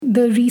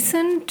The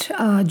recent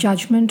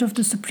judgment of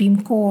the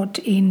Supreme Court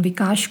in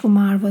Vikash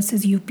Kumar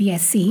versus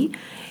UPSC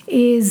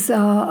is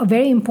a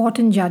very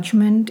important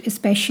judgment,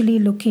 especially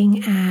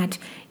looking at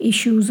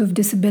issues of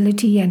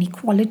disability and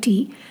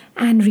equality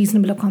and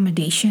reasonable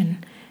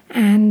accommodation.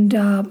 And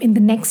in the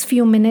next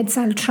few minutes,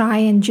 I'll try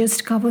and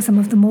just cover some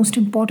of the most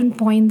important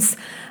points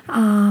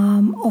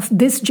of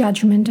this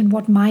judgment and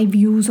what my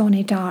views on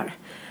it are.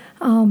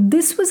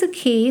 This was a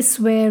case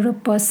where a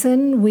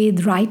person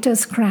with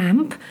writer's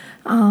cramp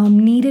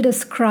needed a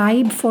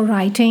scribe for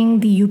writing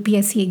the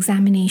UPSC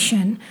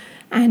examination.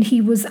 And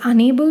he was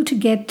unable to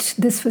get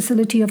this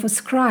facility of a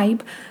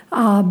scribe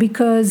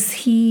because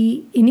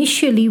he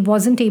initially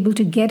wasn't able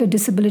to get a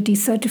disability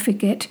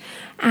certificate,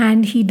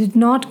 and he did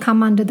not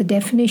come under the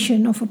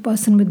definition of a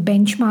person with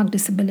benchmark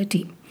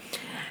disability.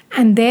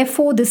 And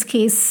therefore, this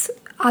case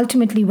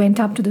ultimately went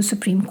up to the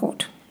Supreme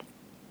Court.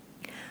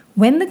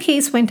 When the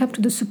case went up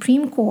to the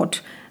Supreme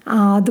Court,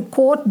 the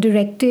court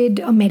directed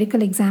a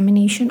medical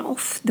examination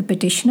of the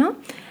petitioner,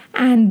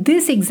 and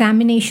this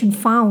examination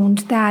found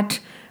that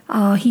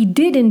he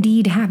did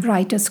indeed have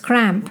writer's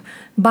cramp,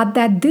 but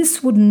that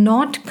this would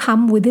not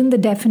come within the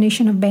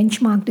definition of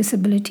benchmark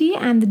disability,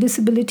 and the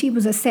disability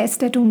was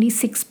assessed at only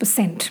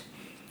 6%.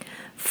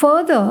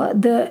 Further,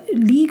 the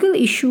legal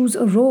issues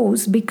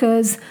arose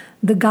because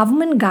the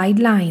government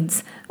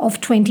guidelines of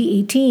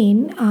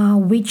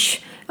 2018,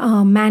 which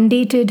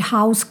mandated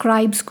how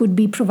scribes could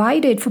be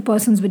provided for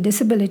persons with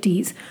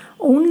disabilities,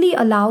 only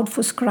allowed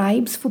for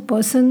scribes for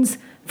persons,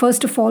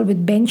 first of all,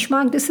 with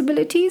benchmark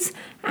disabilities,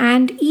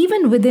 and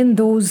even within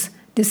those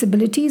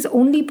disabilities,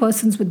 only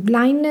persons with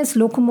blindness,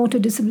 locomotor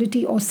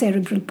disability, or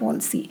cerebral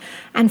palsy.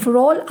 And for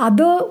all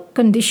other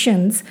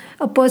conditions,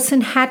 a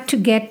person had to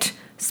get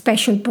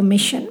special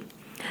permission.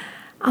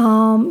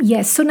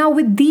 So now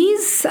with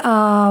this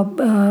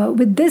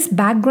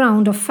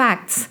background of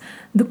facts,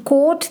 the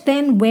court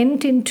then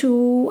went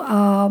into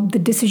the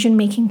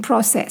decision-making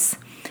process.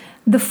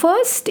 The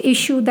first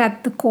issue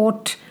that the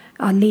court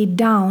laid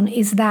down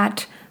is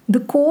that the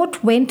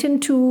court went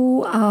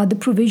into the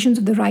provisions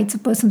of the Rights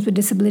of Persons with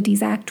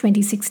Disabilities Act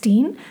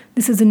 2016.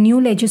 This is a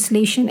new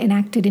legislation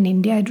enacted in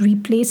India. It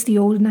replaced the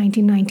old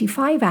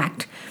 1995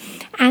 Act.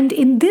 And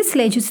in this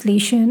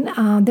legislation,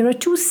 there are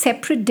two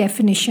separate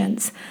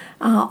definitions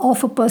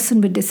of a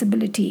person with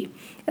disability.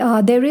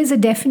 There is a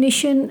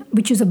definition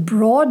which is a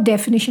broad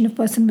definition of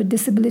person with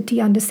disability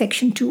under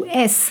Section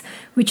 2S,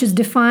 which is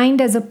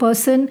defined as a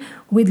person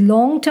with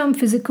long-term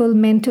physical,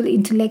 mental,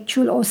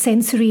 intellectual, or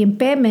sensory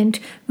impairment,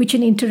 which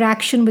in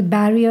interaction with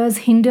barriers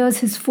hinders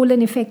his full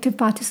and effective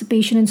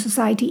participation in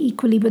society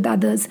equally with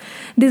others.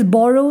 This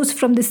borrows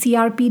from the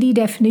CRPD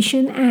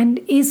definition and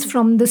is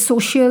from the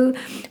social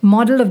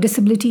model of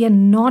disability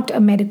and not a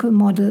medical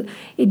model.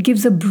 It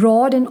gives a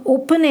broad and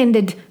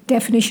open-ended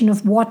definition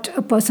of what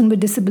a person with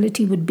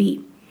disability would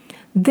be.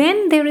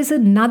 Then there is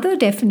another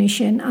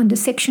definition under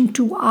Section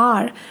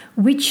 2R,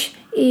 which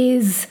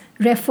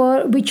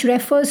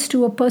refers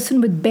to a person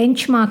with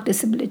benchmark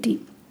disability.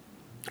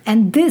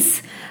 And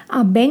this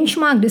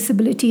benchmark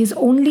disability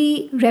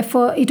only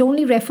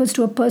refers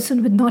to a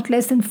person with not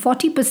less than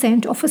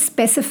 40% of a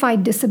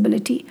specified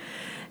disability.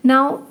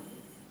 Now,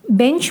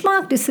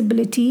 benchmark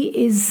disability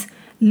is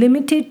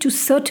limited to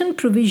certain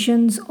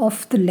provisions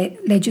of the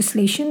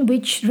legislation,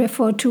 which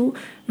refer to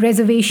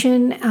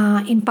reservation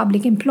in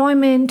public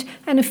employment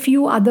and a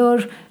few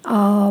other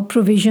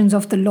provisions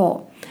of the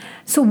law.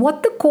 So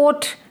what the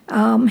court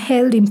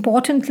held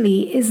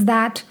importantly is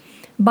that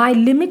by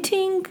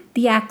limiting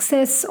the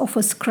access of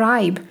a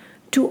scribe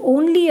to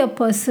only a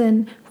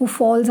person who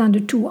falls under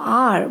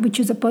 2R, which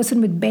is a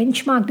person with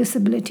benchmark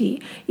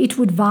disability, it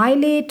would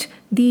violate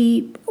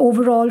the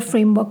overall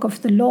framework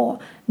of the law,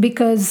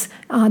 because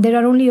there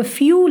are only a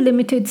few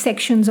limited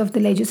sections of the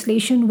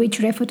legislation which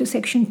refer to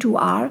Section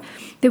 2R.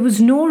 There was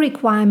no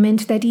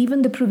requirement that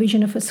even the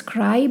provision of a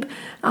scribe,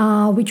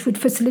 which would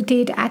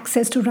facilitate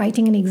access to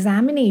writing an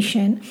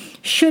examination,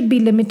 should be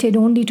limited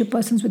only to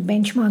persons with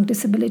benchmark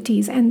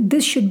disabilities. And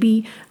this should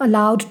be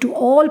allowed to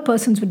all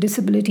persons with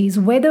disabilities,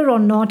 whether or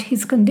not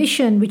his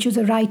condition, which is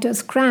a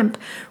writer's cramp,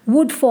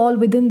 would fall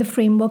within the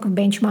framework of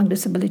benchmark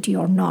disability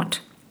or not.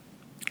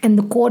 And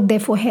the court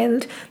therefore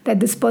held that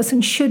this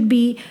person should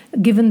be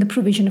given the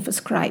provision of a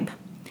scribe.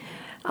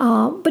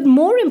 But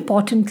more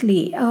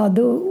importantly,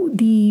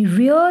 the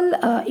real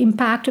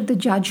impact of the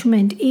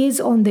judgment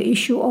is on the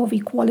issue of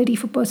equality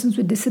for persons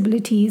with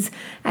disabilities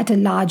at a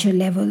larger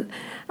level.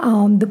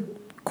 The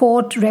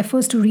court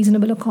refers to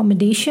reasonable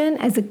accommodation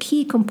as a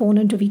key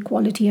component of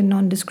equality and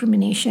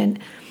non-discrimination.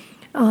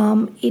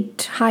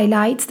 It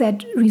highlights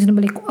that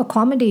reasonable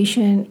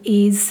accommodation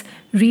is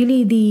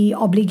really the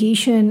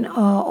obligation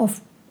of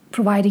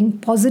providing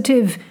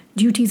positive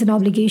duties and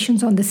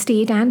obligations on the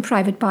state and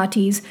private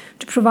parties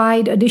to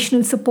provide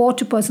additional support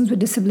to persons with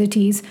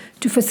disabilities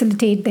to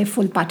facilitate their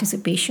full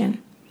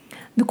participation.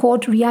 The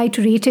court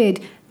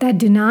reiterated that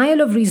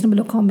denial of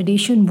reasonable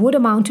accommodation would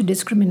amount to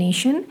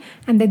discrimination,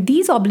 and that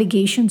these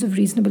obligations of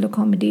reasonable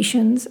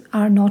accommodations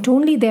are not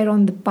only there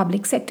on the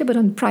public sector but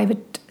on the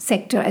private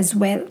sector as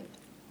well.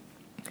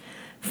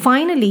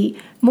 Finally,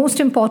 most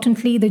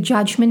importantly, the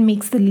judgment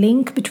makes the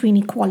link between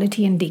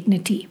equality and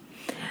dignity.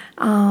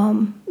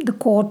 The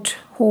court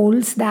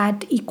holds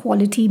that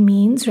equality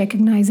means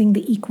recognizing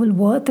the equal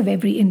worth of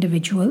every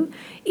individual,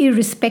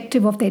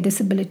 irrespective of their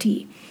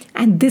disability.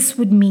 And this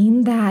would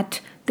mean that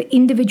the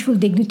individual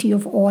dignity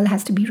of all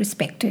has to be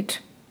respected.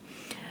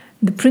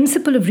 The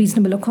principle of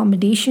reasonable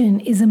accommodation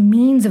is a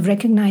means of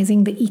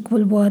recognizing the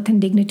equal worth and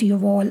dignity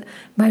of all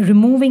by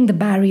removing the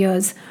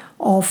barriers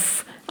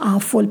of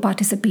full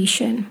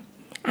participation.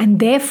 And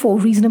therefore,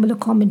 reasonable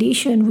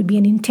accommodation would be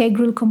an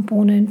integral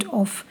component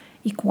of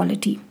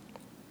equality.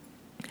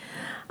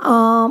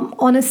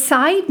 On a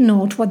side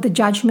note, what the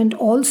judgment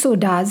also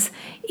does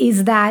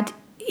is that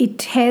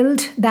it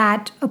held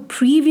that a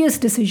previous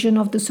decision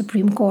of the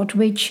Supreme Court,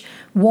 which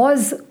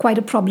was quite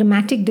a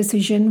problematic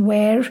decision,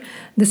 where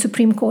the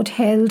Supreme Court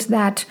held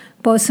that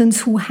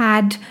persons who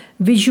had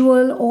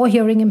visual or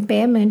hearing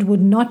impairment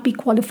would not be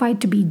qualified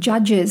to be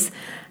judges.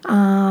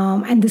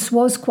 And this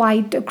was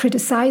quite a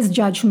criticized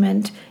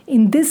judgment.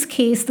 In this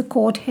case, the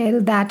court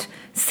held that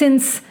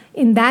since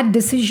in that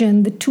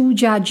decision, the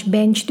two-judge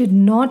bench did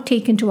not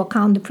take into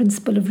account the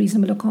principle of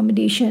reasonable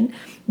accommodation,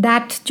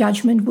 that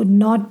judgment would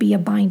not be a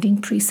binding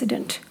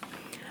precedent.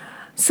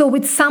 So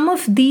with some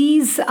of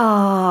these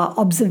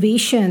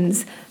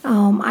observations,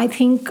 I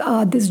think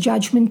this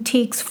judgment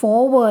takes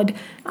forward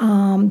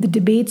the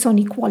debates on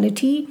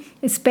equality,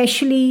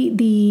 especially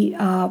the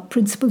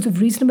principles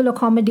of reasonable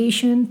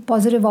accommodation,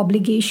 positive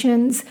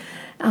obligations,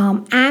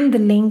 and the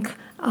link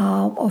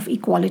of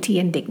equality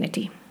and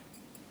dignity.